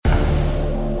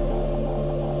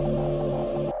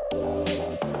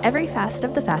Every facet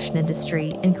of the fashion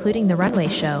industry, including the runway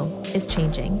show, is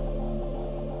changing.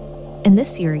 In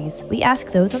this series, we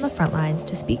ask those on the front lines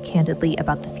to speak candidly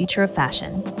about the future of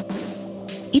fashion.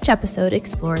 Each episode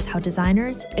explores how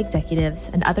designers, executives,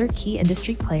 and other key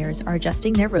industry players are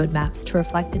adjusting their roadmaps to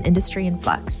reflect an industry in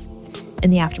flux.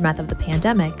 In the aftermath of the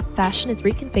pandemic, fashion is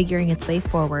reconfiguring its way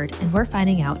forward, and we're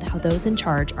finding out how those in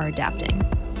charge are adapting.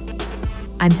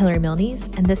 I'm Hillary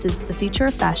Milnes, and this is The Future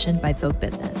of Fashion by Vogue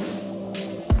Business.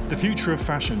 The Future of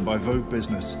Fashion by Vogue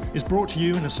Business is brought to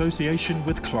you in association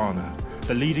with Klarna,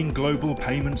 the leading global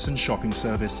payments and shopping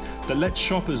service that lets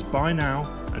shoppers buy now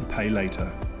and pay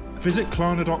later. Visit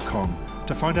Klarna.com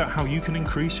to find out how you can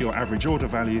increase your average order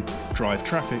value, drive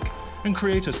traffic, and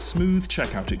create a smooth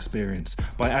checkout experience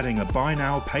by adding a buy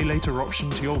now, pay later option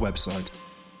to your website.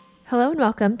 Hello and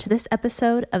welcome to this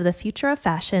episode of The Future of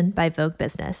Fashion by Vogue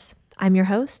Business. I'm your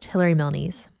host, Hillary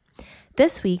Milnes.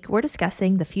 This week, we're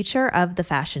discussing the future of the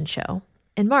fashion show.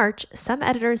 In March, some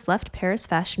editors left Paris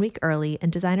Fashion Week early and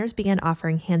designers began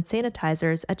offering hand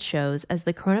sanitizers at shows as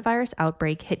the coronavirus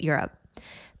outbreak hit Europe.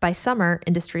 By summer,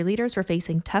 industry leaders were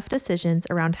facing tough decisions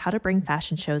around how to bring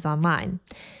fashion shows online.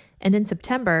 And in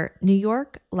September, New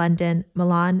York, London,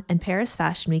 Milan, and Paris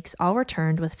Fashion Weeks all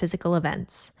returned with physical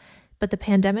events. But the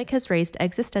pandemic has raised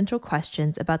existential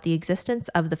questions about the existence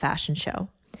of the fashion show.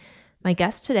 My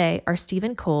guests today are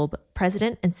Stephen Kolb,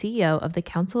 President and CEO of the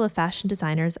Council of Fashion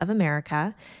Designers of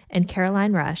America, and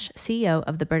Caroline Rush, CEO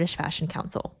of the British Fashion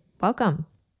Council. Welcome.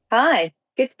 Hi,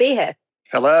 good to be here.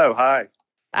 Hello, hi.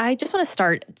 I just want to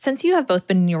start, since you have both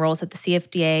been in your roles at the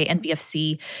CFDA and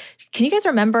BFC, can you guys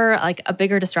remember like a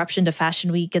bigger disruption to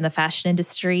Fashion Week in the fashion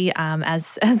industry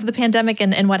as the pandemic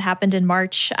and what happened in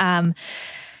March?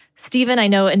 Stephen, I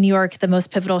know in New York, the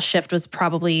most pivotal shift was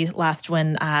probably last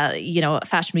when,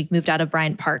 Fashion Week moved out of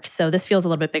Bryant Park. So this feels a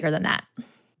little bit bigger than that.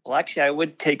 Well, actually, I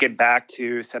would take it back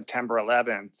to September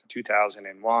 11th,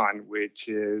 2001, which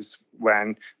is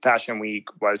when Fashion Week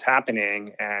was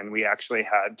happening, and we actually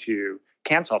had to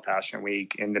cancel Fashion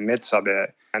Week in the midst of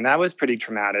it. And that was pretty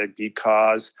traumatic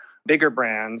because bigger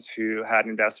brands who had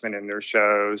investment in their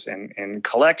shows and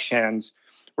collections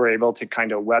were able to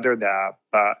kind of weather that.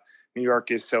 But New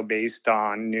York is so based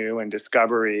on new and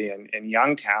discovery and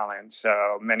young talent.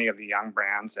 So many of the young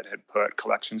brands that had put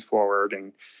collections forward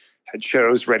and had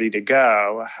shows ready to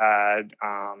go had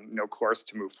no course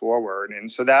to move forward.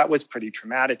 And so that was pretty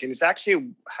traumatic. And it's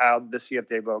actually how the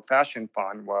CFDA Vogue Fashion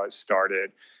Fund was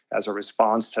started as a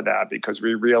response to that, because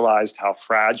we realized how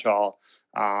fragile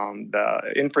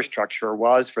the infrastructure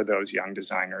was for those young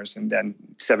designers. And then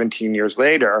 17 years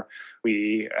later,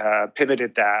 we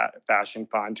pivoted that fashion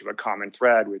fund to a common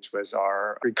thread, which was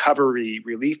our recovery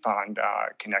relief fund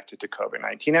connected to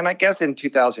COVID-19. And I guess in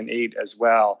 2008 as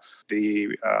well, the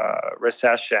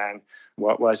recession,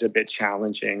 what was a bit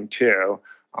challenging too,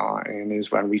 and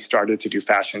is when we started to do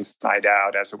Fashion Night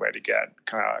Out as a way to get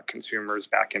consumers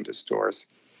back into stores.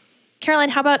 Caroline,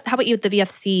 how about you at the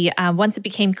VFC? Once it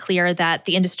became clear that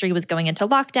the industry was going into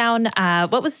lockdown,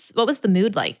 what was the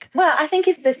mood like? Well, I think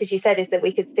it's just as you said, is that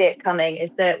we could see it coming,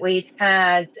 is that we'd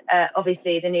had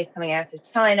obviously the news coming out of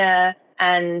China,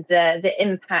 and the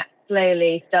impact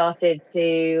slowly started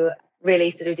to really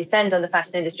sort of descend on the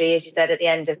fashion industry, as you said, at the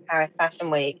end of Paris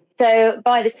Fashion Week. So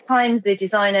by the time the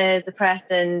designers, the press,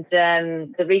 and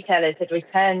the retailers had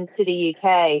returned to the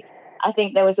UK, I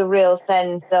think there was a real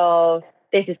sense of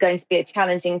this is going to be a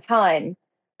challenging time.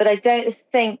 But I don't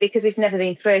think, because we've never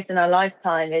been through it in our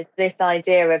lifetime, is this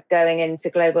idea of going into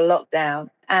global lockdown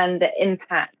and the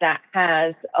impact that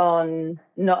has on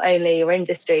not only your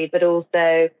industry, but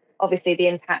also obviously the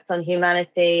impact on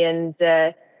humanity and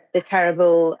the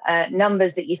terrible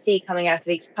numbers that you see coming out of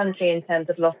each country in terms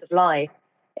of loss of life,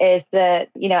 is that,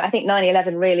 I think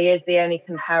 9/11 really is the only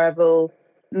comparable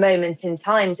moment in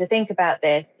time to think about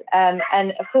this.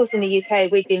 And of course, in the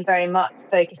UK, we've been very much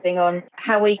focusing on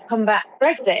how we combat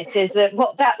Brexit, is that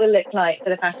what that will look like for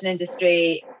the fashion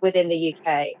industry within the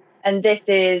UK. And this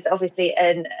is obviously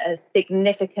a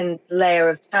significant layer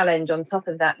of challenge on top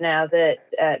of that now that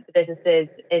the businesses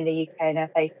in the UK now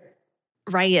face.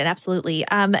 Right, absolutely.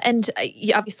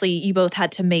 Obviously, you both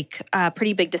had to make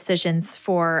pretty big decisions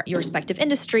for your respective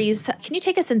industries. Can you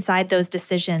take us inside those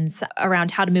decisions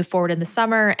around how to move forward in the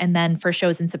summer and then for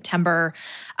shows in September?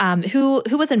 Who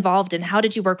was involved and how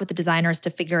did you work with the designers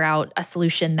to figure out a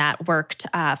solution that worked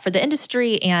for the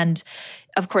industry and,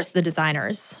 of course, the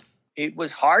designers? It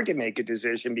was hard to make a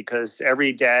decision because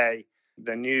every day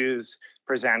the news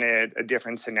presented a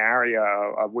different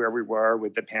scenario of where we were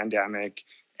with the pandemic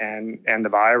and the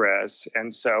virus.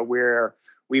 And so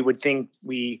we would think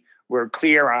we were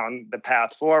clear on the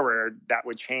path forward, that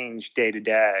would change day to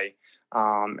day.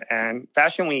 And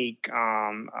Fashion Week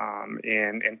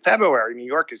in February, New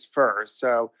York is first.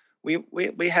 So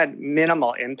we had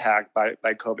minimal impact by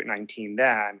COVID-19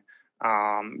 then.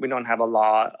 We don't have a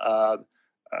lot of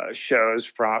shows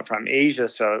from Asia,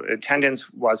 so attendance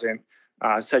wasn't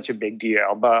such a big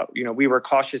deal. But we were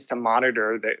cautious to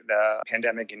monitor the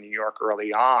pandemic in New York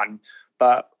early on.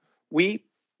 But we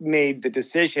made the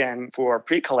decision for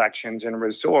pre-collections and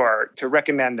resort to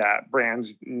recommend that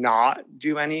brands not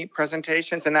do any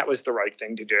presentations, and that was the right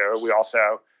thing to do. We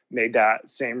also made that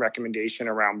same recommendation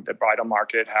around the bridal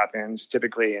market happens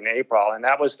typically in April, and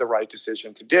that was the right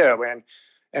decision to do.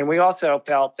 And we also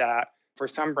felt that for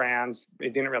some brands,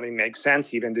 it didn't really make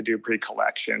sense even to do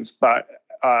pre-collections. But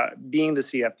being the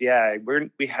CFDA,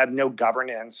 we had no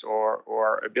governance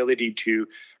or ability to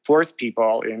force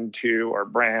people into, or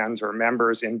brands or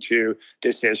members into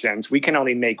decisions. We can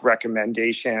only make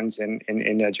recommendations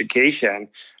in education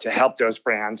to help those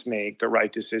brands make the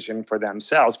right decision for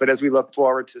themselves. But as we look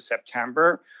forward to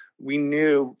September, we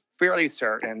knew fairly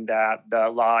certain that the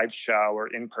live show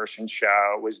or in-person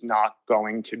show was not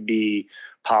going to be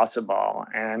possible.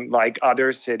 And like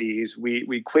other cities,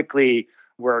 we quickly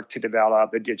worked to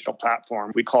develop a digital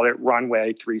platform. We call it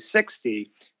Runway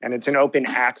 360, and it's an open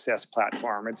access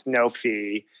platform. It's no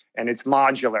fee, and it's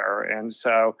modular. And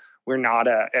so we're not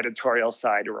an editorial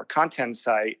site or a content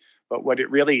site, but what it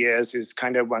really is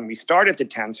kind of when we started the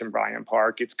Tents in Bryant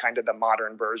Park, it's kind of the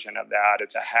modern version of that.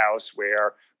 It's a house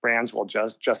where brands will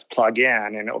just plug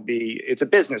in, and it's a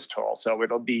business tool. So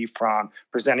it'll be from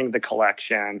presenting the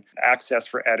collection, access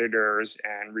for editors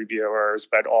and reviewers,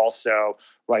 but also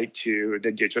right to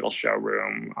the digital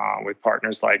showroom with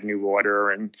partners like New Order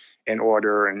and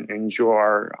Order and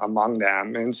Jor among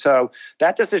them. And so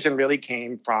that decision really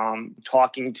came from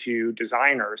talking to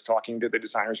the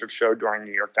designers of show during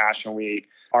New York Fashion Week,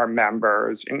 our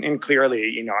members, and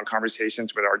clearly, in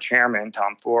conversations with our chairman,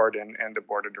 Tom Ford, and the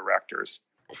board of directors.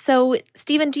 So,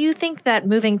 Stephen, do you think that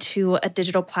moving to a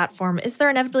digital platform, is there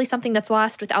inevitably something that's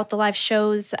lost without the live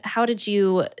shows? How did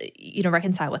you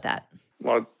reconcile with that?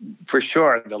 Well, for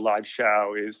sure, the live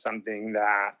show is something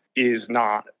that is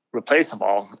not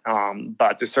replaceable,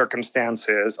 but the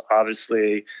circumstances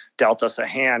obviously dealt us a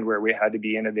hand where we had to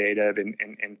be innovative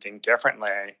and think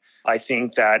differently. I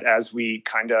think that as we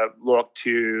kind of look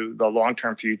to the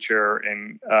long-term future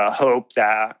and hope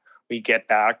that we get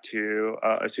back to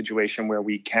a situation where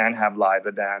we can have live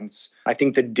events. I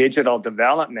think the digital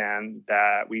development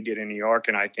that we did in New York,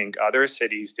 and I think other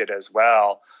cities did as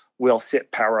well, will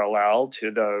sit parallel to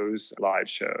those live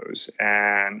shows.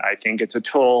 And I think it's a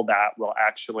tool that will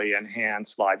actually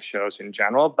enhance live shows in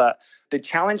general. But the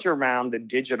challenge around the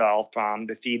digital, from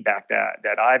the feedback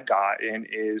that I've gotten,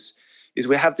 is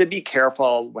we have to be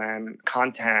careful when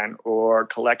content or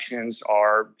collections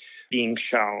are being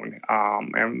shown,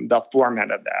 and the format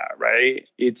of that, right?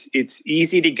 It's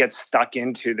easy to get stuck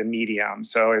into the medium.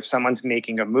 So if someone's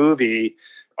making a movie,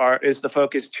 is the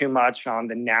focus too much on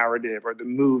the narrative or the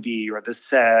movie or the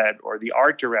set or the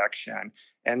art direction?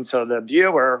 And so the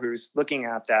viewer who's looking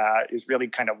at that is really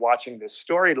kind of watching this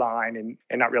storyline and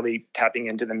not really tapping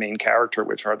into the main character,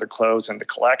 which are the clothes and the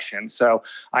collection. So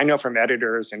I know from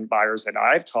editors and buyers that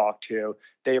I've talked to,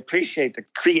 they appreciate the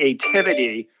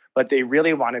creativity, but they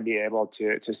really want to be able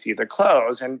to see the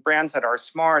clothes. And brands that are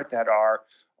smart, that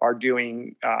are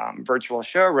doing virtual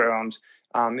showrooms,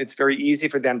 it's very easy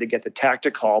for them to get the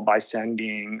tactical by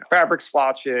sending fabric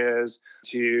swatches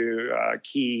to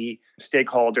key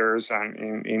stakeholders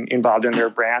involved in their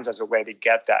brands as a way to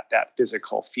get that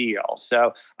physical feel.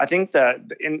 So I think that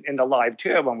in the live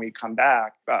tour, when we come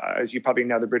back, as you probably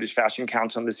know, the British Fashion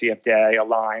Council and the CFDA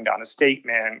aligned on a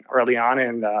statement early on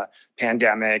in the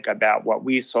pandemic about what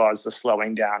we saw as the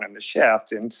slowing down and the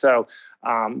shift. And so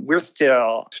we're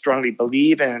still strongly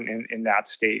believe in that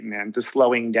statement, the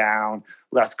slowing down,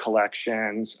 less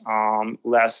collections,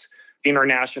 less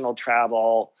international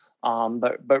travel,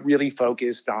 but really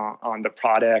focused on the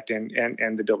product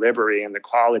and the delivery and the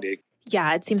quality.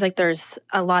 Yeah, it seems like there's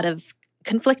a lot of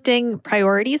conflicting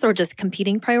priorities or just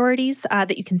competing priorities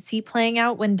that you can see playing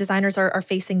out when designers are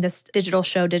facing this digital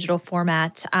show, digital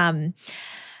format.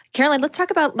 Caroline, let's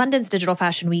talk about London's Digital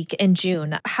Fashion Week in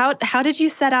June. How did you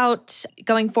set out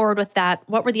going forward with that?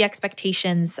 What were the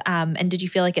expectations? And did you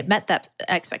feel like it met that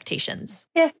expectations?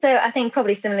 Yes, so I think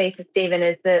probably similarly to Stephen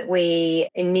is that we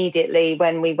immediately,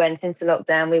 when we went into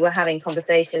lockdown, we were having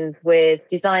conversations with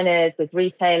designers, with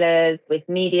retailers, with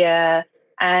media,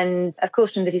 And of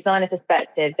course, from the designer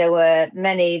perspective, there were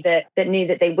many that knew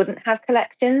that they wouldn't have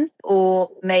collections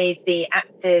or made the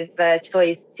active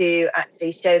choice to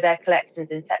actually show their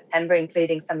collections in September,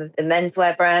 including some of the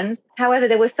menswear brands. However,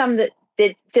 there were some that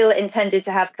did still intended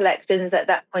to have collections at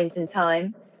that point in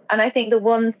time. And I think the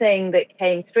one thing that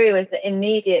came through is that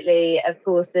immediately, of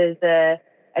course, as a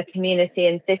community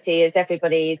and city, as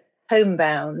everybody's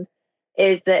homebound,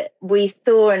 is that we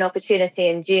saw an opportunity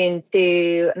in June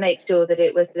to make sure that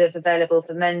it was sort of available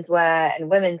for menswear and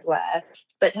women's wear,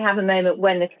 but to have a moment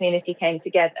when the community came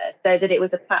together so that it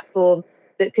was a platform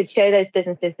that could show those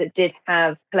businesses that did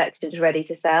have collections ready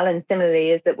to sell. And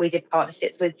similarly is that we did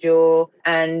partnerships with Dior,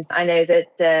 and I know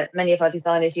that many of our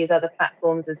designers use other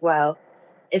platforms as well.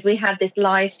 Is we had this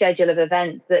live schedule of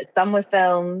events that some were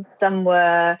filmed, some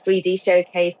were 3D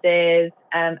showcases,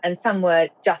 and some were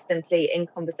just simply in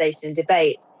conversation and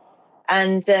debate.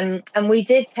 And we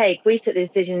took the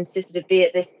decisions to sort of be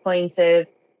at this point of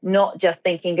not just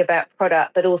thinking about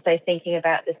product, but also thinking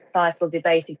about the societal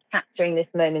debate and capturing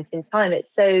this moment in time.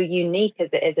 It's so unique as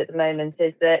it is at the moment,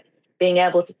 is that being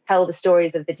able to tell the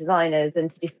stories of the designers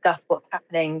and to discuss what's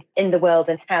happening in the world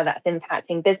and how that's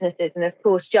impacting businesses. And of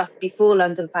course, just before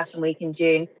London Fashion Week in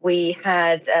June, we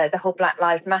had the whole Black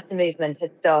Lives Matter movement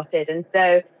had started. And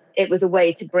so it was a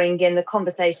way to bring in the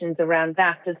conversations around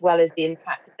that, as well as the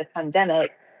impact of the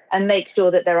pandemic, and make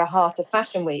sure that they're a heart of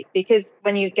Fashion Week. Because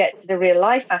when you get to the real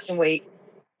life Fashion Week,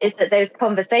 is that those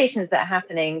conversations that are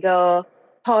happening are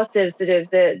part of sort of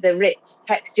the rich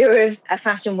texture of a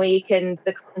Fashion Week and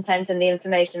the content and the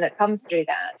information that comes through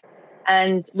that.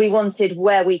 And we wanted,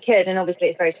 where we could, and obviously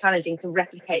it's very challenging, to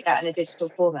replicate that in a digital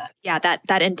format. Yeah,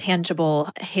 that intangible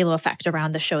halo effect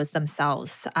around the shows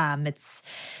themselves. It's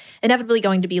inevitably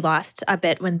going to be lost a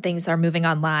bit when things are moving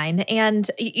online. And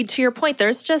to your point,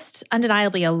 there's just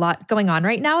undeniably a lot going on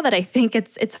right now that I think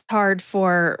it's hard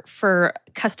for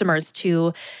customers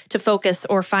to focus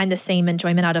or find the same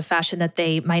enjoyment out of fashion that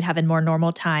they might have in more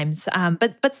normal times.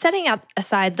 But setting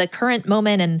aside the current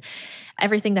moment and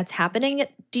everything that's happening,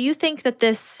 do you think that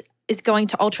this is going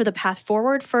to alter the path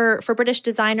forward for British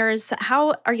designers?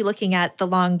 How are you looking at the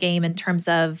long game in terms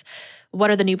of what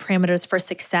are the new parameters for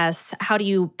success? How do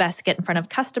you best get in front of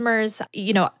customers?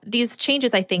 You know, these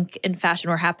changes, I think, in fashion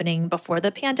were happening before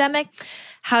the pandemic.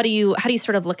 How do you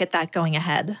sort of look at that going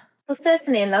ahead? Well,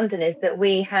 certainly in London is that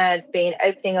we had been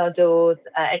opening our doors,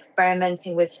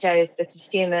 experimenting with shows for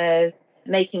consumers,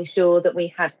 making sure that we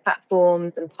had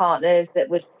platforms and partners that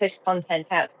would push content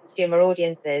out to consumer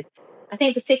audiences. I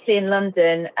think particularly in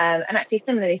London, and actually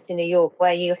similarly to New York,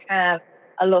 where you have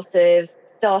a lot of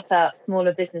startups,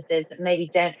 smaller businesses that maybe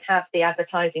don't have the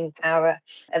advertising power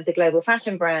of the global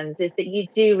fashion brands, is that you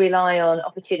do rely on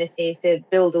opportunity to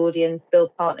build audience, build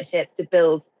partnerships, to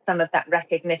build some of that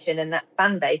recognition and that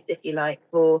fan base, if you like,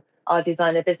 for our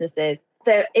designer businesses.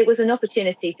 So it was an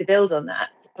opportunity to build on that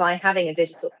by having a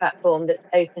digital platform that's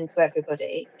open to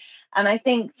everybody. And I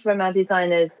think from our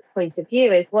designers' point of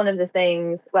view, is one of the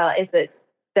things, is that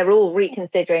they're all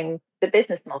reconsidering the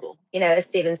business model. You know, as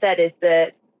Stephen said, is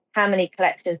that how many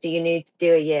collections do you need to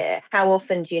do a year? How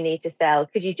often do you need to sell?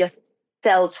 Could you just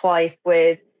sell twice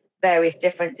with various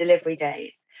different delivery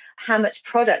days? How much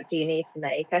product do you need to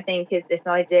make? I think is this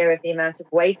idea of the amount of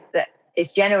waste that is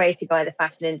generated by the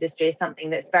fashion industry is something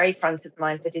that's very front of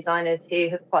mind for designers who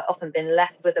have quite often been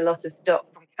left with a lot of stock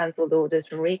from cancelled orders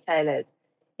from retailers.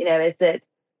 You know, is that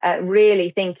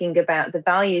really thinking about the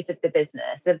values of the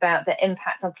business, about the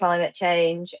impact on climate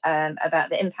change, about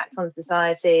the impact on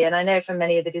society. And I know from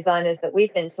many of the designers that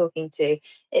we've been talking to,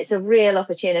 it's a real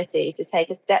opportunity to take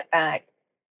a step back,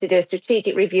 to do a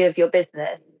strategic review of your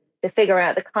business, to figure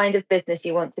out the kind of business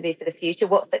you want to be for the future,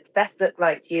 what success looked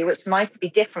like to you, which might be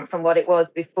different from what it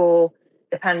was before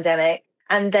the pandemic,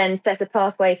 and then set a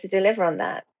pathway to deliver on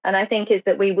that. And I think is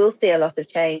that we will see a lot of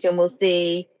change, and we'll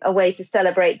see a way to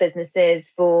celebrate businesses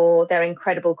for their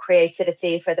incredible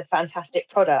creativity, for the fantastic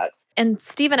products. And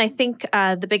Stephen, I think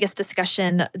the biggest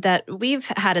discussion that we've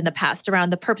had in the past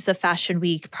around the purpose of Fashion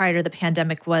Week prior to the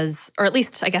pandemic was, or at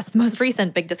least I guess the most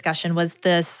recent big discussion was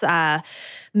this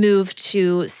move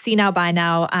to see now, buy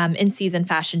now, in-season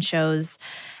fashion shows.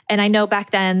 And I know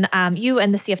back then you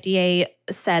and the CFDA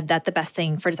said that the best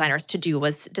thing for designers to do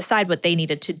was decide what they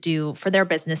needed to do for their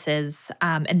businesses.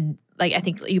 And like I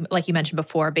think, like you mentioned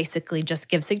before, basically just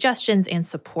give suggestions and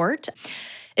support.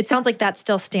 It sounds like that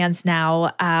still stands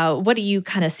now. What do you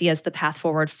kind of see as the path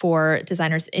forward for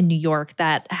designers in New York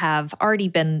that have already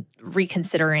been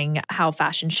reconsidering how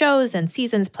fashion shows and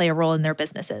seasons play a role in their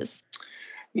businesses?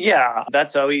 Yeah,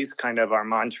 that's always kind of our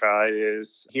mantra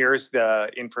is here's the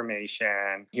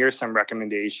information, here's some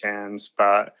recommendations,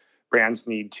 but brands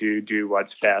need to do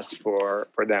what's best for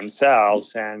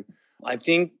themselves. And I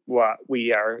think what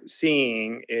we are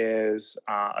seeing is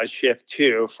a shift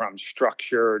too from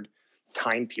structured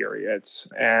time periods.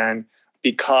 And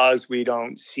because we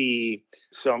don't see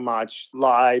so much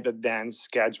live events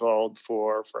scheduled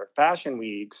for fashion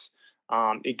weeks,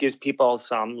 it gives people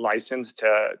some license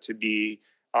to be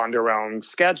on their own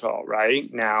schedule, right?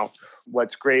 Now,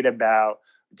 what's great about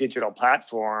digital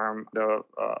platform, the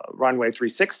Runway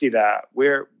 360 that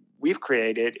we've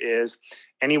created is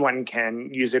anyone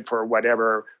can use it for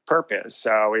whatever purpose.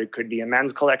 So it could be a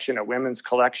men's collection, a women's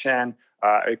collection,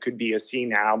 it could be a see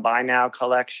now, buy now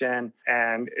collection,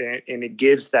 and it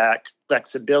gives that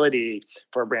flexibility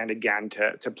for a brand again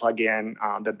to plug in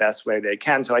the best way they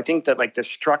can. So I think that like the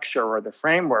structure or the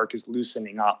framework is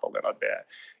loosening up a little bit.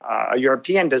 A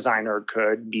European designer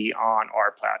could be on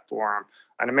our platform.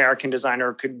 An American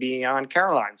designer could be on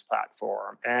Caroline's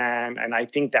platform. And I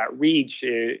think that reach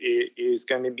is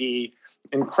going to be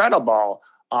incredible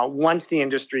once the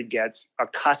industry gets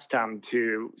accustomed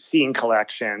to seeing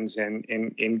collections and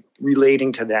in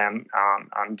relating to them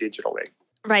digitally.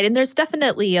 Right. And there's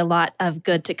definitely a lot of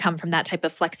good to come from that type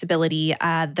of flexibility.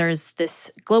 There's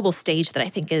this global stage that I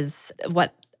think is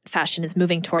what fashion is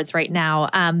moving towards right now.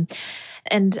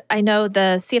 And I know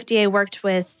the CFDA worked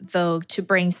with Vogue to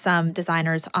bring some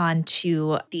designers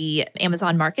onto the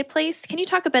Amazon Marketplace. Can you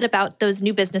talk a bit about those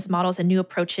new business models and new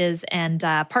approaches and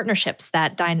partnerships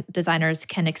that designers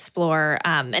can explore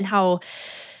and how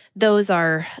those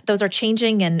are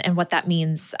changing and what that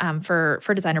means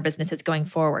for designer businesses going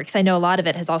forward? Because I know a lot of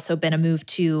it has also been a move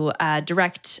to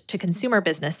direct to consumer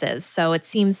businesses. So it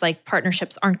seems like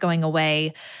partnerships aren't going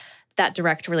away. That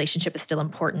direct relationship is still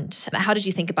important. How did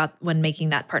you think about when making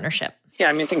that partnership?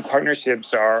 Yeah, I think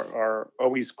partnerships are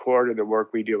always core to the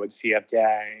work we do at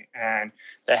CFDA, and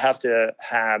they have to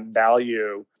have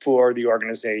value for the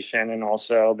organization and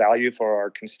also value for our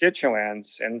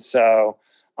constituents. And so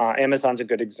Amazon's a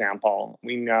good example.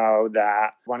 We know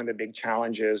that one of the big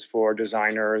challenges for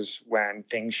designers when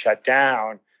things shut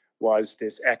down was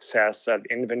this excess of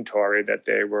inventory that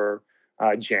they were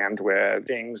jammed with,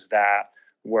 things that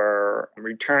were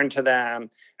returned to them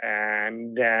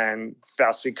and then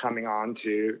fastly coming on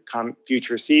to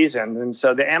future seasons. And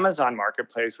so the Amazon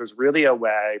Marketplace was really a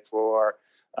way for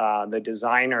the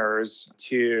designers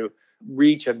to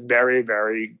reach a very,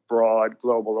 very broad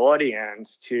global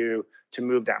audience to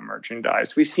move that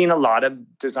merchandise. We've seen a lot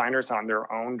of designers on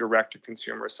their own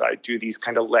direct-to-consumer site do these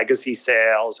kind of legacy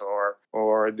sales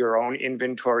or their own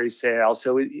inventory sales.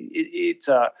 So it's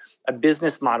a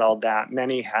business model that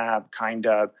many have kind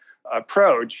of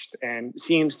approached and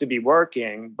seems to be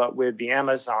working, but with the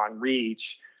Amazon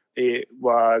reach, it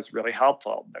was really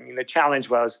helpful. The challenge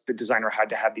was the designer had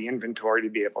to have the inventory to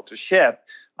be able to ship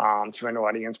to an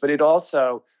audience, but it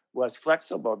also was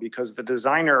flexible because the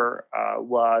designer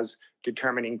was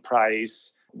determining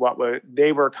price, what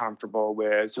they were comfortable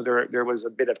with. So there was a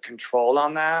bit of control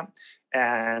on that.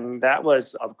 And that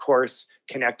was, of course,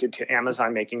 connected to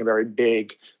Amazon making a very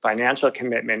big financial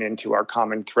commitment into our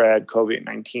Common Thread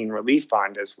COVID-19 Relief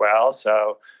Fund as well.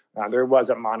 So there was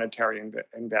a monetary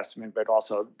investment, but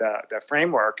also the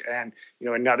framework. And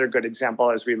another good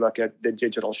example as we look at the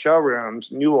digital showrooms,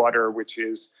 NuORDER, which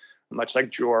is much like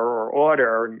Jour or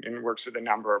Order and works with a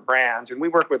number of brands. And we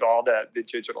work with all the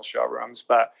digital showrooms.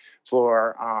 But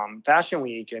for Fashion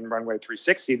Week and Runway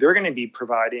 360, they're going to be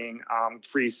providing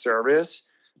free service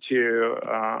to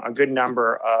a good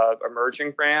number of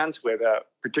emerging brands with a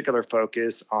particular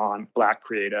focus on Black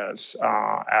creatives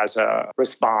as a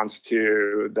response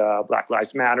to the Black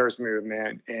Lives Matters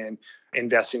movement and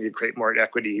investing to create more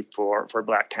equity for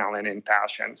Black talent in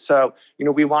fashion. So,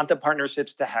 we want the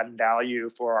partnerships to have value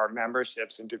for our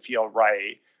memberships and to feel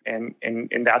right. And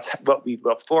that's what we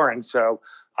look for. And so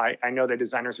I know the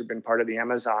designers who've been part of the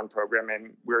Amazon program,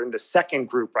 and we're in the second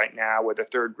group right now with the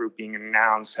third group being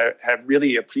announced, have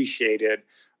really appreciated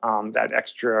that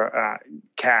extra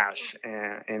cash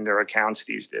in their accounts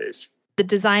these days. The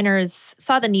designers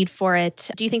saw the need for it.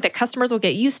 Do you think that customers will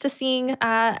get used to seeing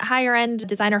higher end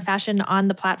designer fashion on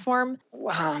the platform?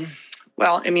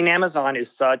 Well, Amazon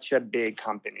is such a big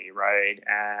company, right?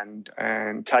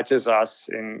 And touches us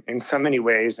in so many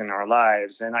ways in our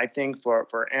lives. And I think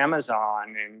for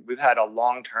Amazon, and we've had a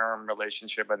long-term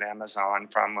relationship with Amazon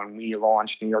from when we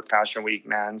launched New York Fashion Week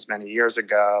Men's many years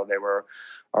ago. They were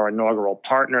our inaugural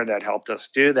partner that helped us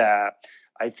do that.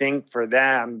 I think for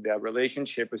them, the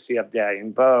relationship with CFDA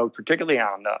and Vogue, particularly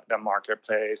on the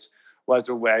marketplace, was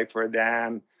a way for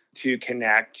them to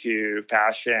connect to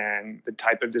fashion, the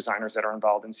type of designers that are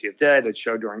involved in CFDA that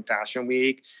show during Fashion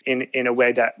Week in a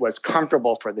way that was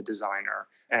comfortable for the designer.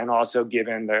 And also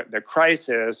given the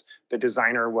crisis, the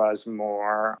designer was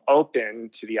more open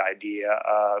to the idea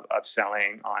of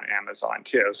selling on Amazon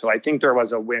too. So I think there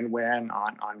was a win-win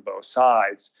on both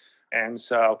sides. And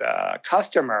so the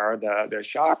customer, the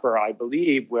shopper, I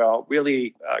believe, will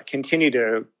really continue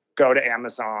to go to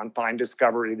Amazon, find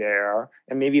discovery there,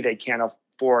 and maybe they can't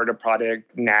afford a product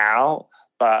now,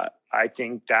 but I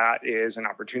think that is an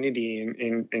opportunity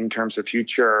in terms of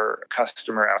future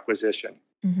customer acquisition.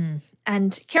 Mm-hmm.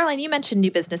 And Caroline, you mentioned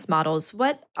new business models.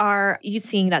 What are you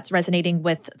seeing that's resonating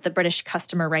with the British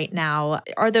customer right now?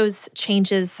 Are those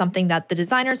changes something that the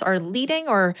designers are leading,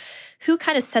 or who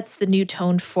kind of sets the new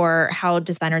tone for how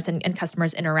designers and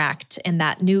customers interact in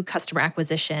that new customer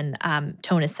acquisition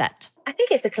tone is set? I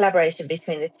think it's a collaboration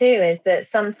between the two, is that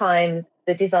sometimes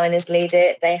the designers lead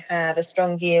it. They have a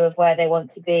strong view of where they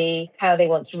want to be, how they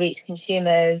want to reach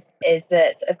consumers. Is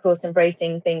that, of course,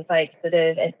 embracing things like sort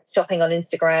of shopping on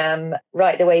Instagram,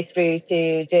 right the way through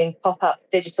to doing pop-ups,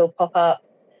 digital pop-ups.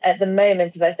 At the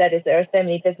moment, as I said, is there are so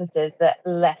many businesses that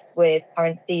are left with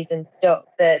current season stock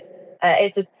that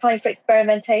it's a time for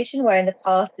experimentation, where in the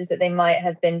past is that they might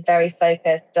have been very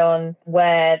focused on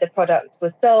where the product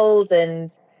was sold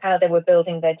and how they were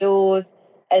building their doors,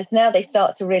 as now they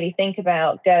start to really think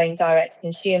about going direct to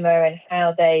consumer and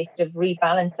how they sort of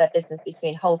rebalance their business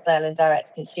between wholesale and direct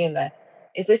to consumer.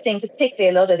 Is we're seeing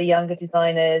particularly a lot of the younger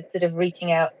designers sort of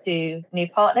reaching out to new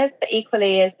partners, but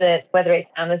equally is that whether it's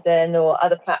Amazon or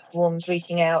other platforms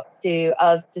reaching out to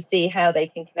us to see how they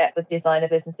can connect with designer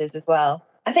businesses as well.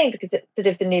 I think because it's sort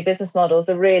of the new business models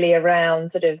are really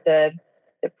around sort of the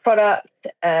product,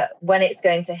 when it's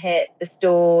going to hit the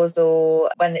stores or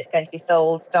when it's going to be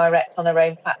sold direct on their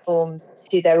own platforms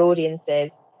to their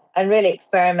audiences, and really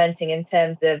experimenting in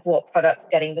terms of what product's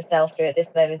getting the sell-through at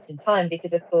this moment in time,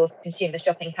 because, of course, consumer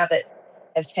shopping habits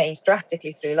have changed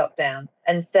drastically through lockdown.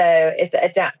 And so is that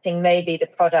adapting maybe the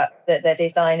products that they're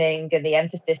designing and the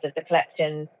emphasis of the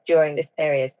collections during this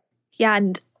period. Yeah,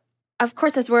 and of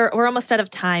course, as we're almost out of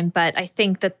time, but I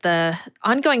think that the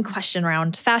ongoing question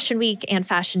around Fashion Week and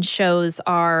fashion shows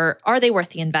are they worth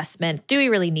the investment? Do we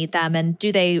really need them? And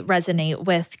do they resonate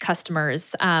with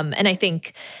customers? And I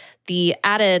think the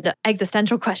added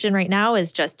existential question right now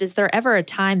is just, is there ever a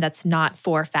time that's not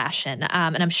for fashion?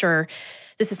 And I'm sure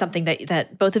this is something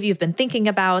that both of you have been thinking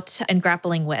about and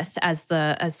grappling with as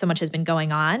so much has been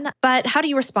going on. But how do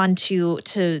you respond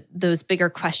to those bigger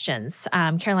questions?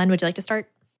 Caroline, would you like to start?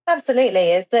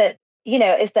 Absolutely. Is that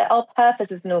our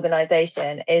purpose as an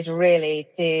organization is really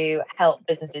to help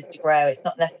businesses to grow. It's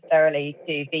not necessarily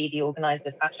to be the organizer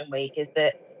of Fashion Week. Is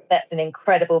that that's an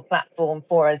incredible platform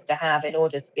for us to have in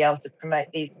order to be able to promote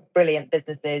these brilliant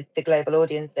businesses to global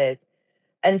audiences.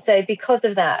 And so because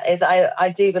of that, I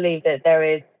do believe that there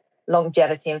is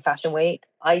longevity in Fashion Week.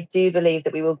 I do believe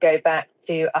that we will go back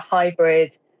to a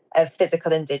hybrid of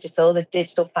physical and digital. The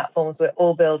digital platforms we're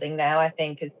all building now, I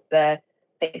think, I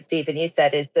think, Stephen, you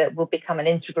said, is that will become an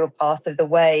integral part of the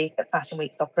way that Fashion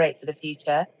Weeks operate for the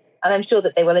future. And I'm sure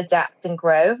that they will adapt and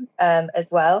grow as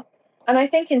well. And I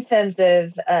think in terms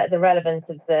of the relevance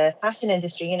of the fashion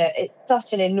industry, it's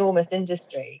such an enormous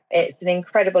industry. It's an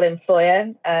incredible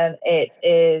employer. It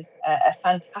is a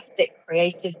fantastic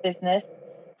creative business.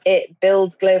 It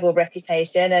builds global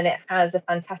reputation and it has a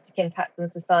fantastic impact on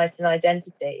society and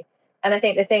identity. And I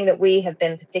think the thing that we have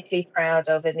been particularly proud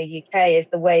of in the UK is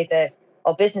the way that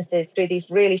our businesses through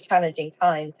these really challenging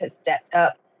times have stepped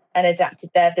up and adapted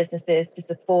their businesses to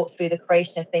support through the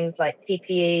creation of things like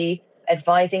PPE,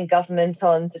 advising government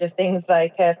on sort of things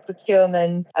like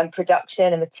procurement and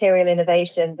production and material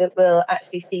innovation that will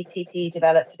actually see PPE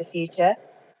develop for the future.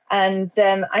 And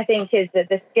I think is that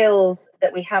the skills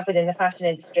that we have within the fashion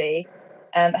industry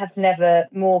have never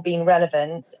more been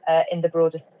relevant in the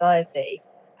broader society.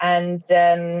 And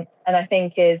I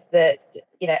think is that,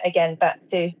 again, back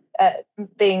to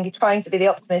trying to be the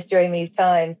optimist during these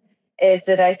times, is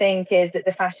that I think is that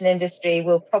the fashion industry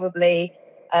will probably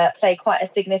play quite a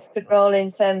significant role in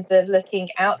terms of looking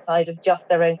outside of just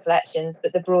their own collections,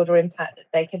 but the broader impact that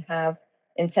they can have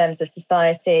in terms of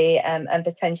society and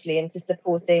potentially into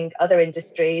supporting other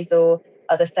industries or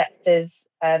other sectors,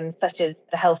 such as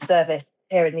the health service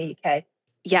here in the UK.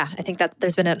 Yeah, I think that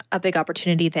there's been a big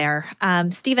opportunity there.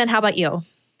 Stephen, how about you?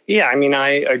 Yeah, I mean, I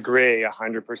agree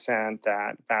 100%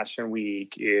 that Fashion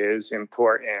Week is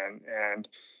important and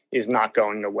is not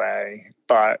going away,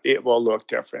 but it will look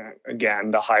different.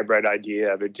 Again, the hybrid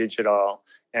idea of a digital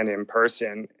and in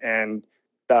person. And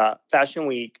the Fashion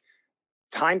Week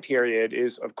time period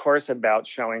is, of course, about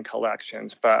showing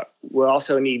collections, but we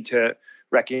also need to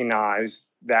recognize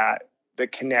that the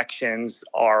connections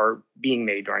are being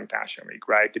made during Fashion Week,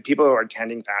 right? The people who are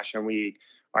attending Fashion Week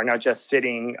are not just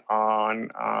sitting on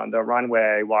the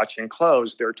runway watching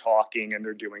clothes, they're talking and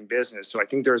they're doing business. So I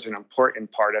think there's an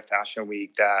important part of Fashion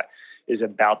Week that is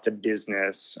about the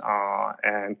business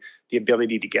and the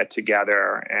ability to get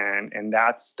together. And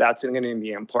that's going to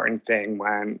be an important thing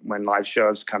when live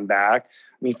shows come back.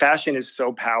 I mean, fashion is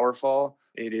so powerful.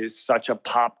 It is such a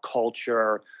pop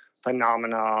culture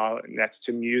phenomena next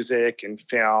to music and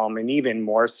film, and even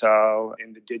more so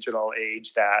in the digital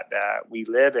age that we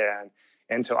live in.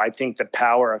 And so I think the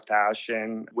power of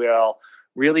fashion will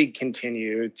really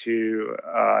continue to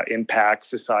impact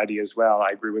society as well.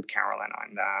 I agree with Carolyn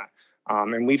on that.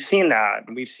 And we've seen that.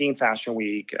 We've seen Fashion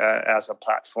Week as a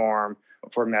platform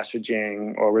for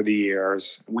messaging over the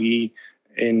years. We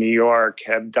in New York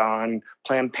have done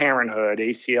Planned Parenthood,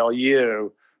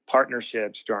 ACLU,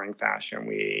 partnerships during Fashion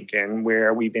Week, and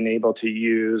where we've been able to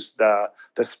use the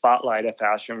spotlight of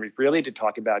Fashion Week really to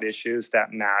talk about issues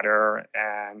that matter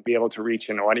and be able to reach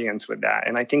an audience with that.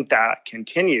 And I think that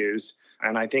continues.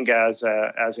 And I think as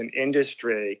an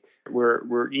industry,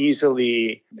 we're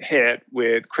easily hit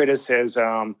with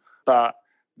criticism, but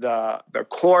the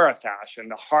core of fashion,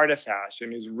 the heart of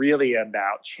fashion is really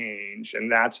about change. And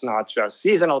that's not just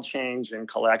seasonal change in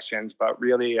collections, but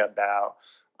really about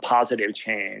positive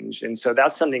change. And so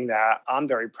that's something that I'm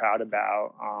very proud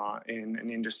about in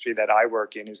an industry that I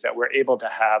work in, is that we're able to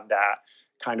have that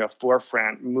kind of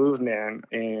forefront movement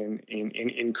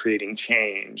in creating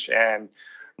change. And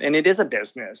it is a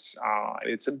business.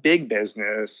 It's a big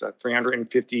business, a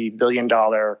 $350 billion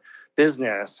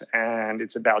business. And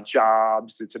it's about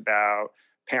jobs. It's about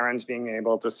parents being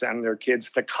able to send their kids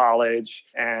to college.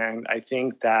 And I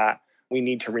think that we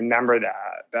need to remember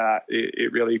that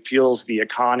it really fuels the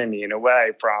economy in a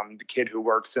way, from the kid who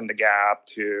works in the Gap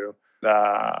to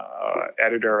the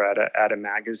editor at a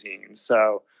magazine.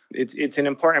 So it's an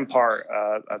important part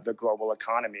of the global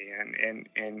economy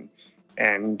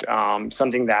and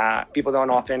something that people don't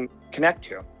often connect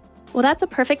to. Well, that's a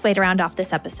perfect way to round off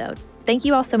this episode. Thank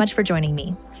you all so much for joining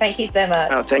me. Thank you so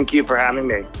much. Oh, thank you for having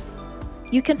me.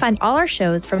 You can find all our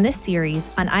shows from this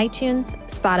series on iTunes,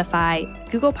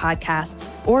 Spotify, Google Podcasts,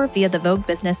 or via the Vogue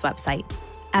Business website.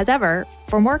 As ever,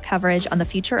 for more coverage on the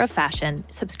future of fashion,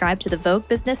 subscribe to the Vogue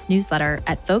Business newsletter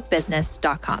at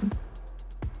voguebusiness.com.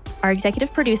 Our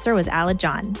executive producer was Alad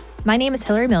John. My name is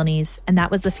Hillary Milnes, and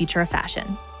that was The Future of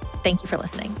Fashion. Thank you for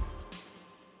listening.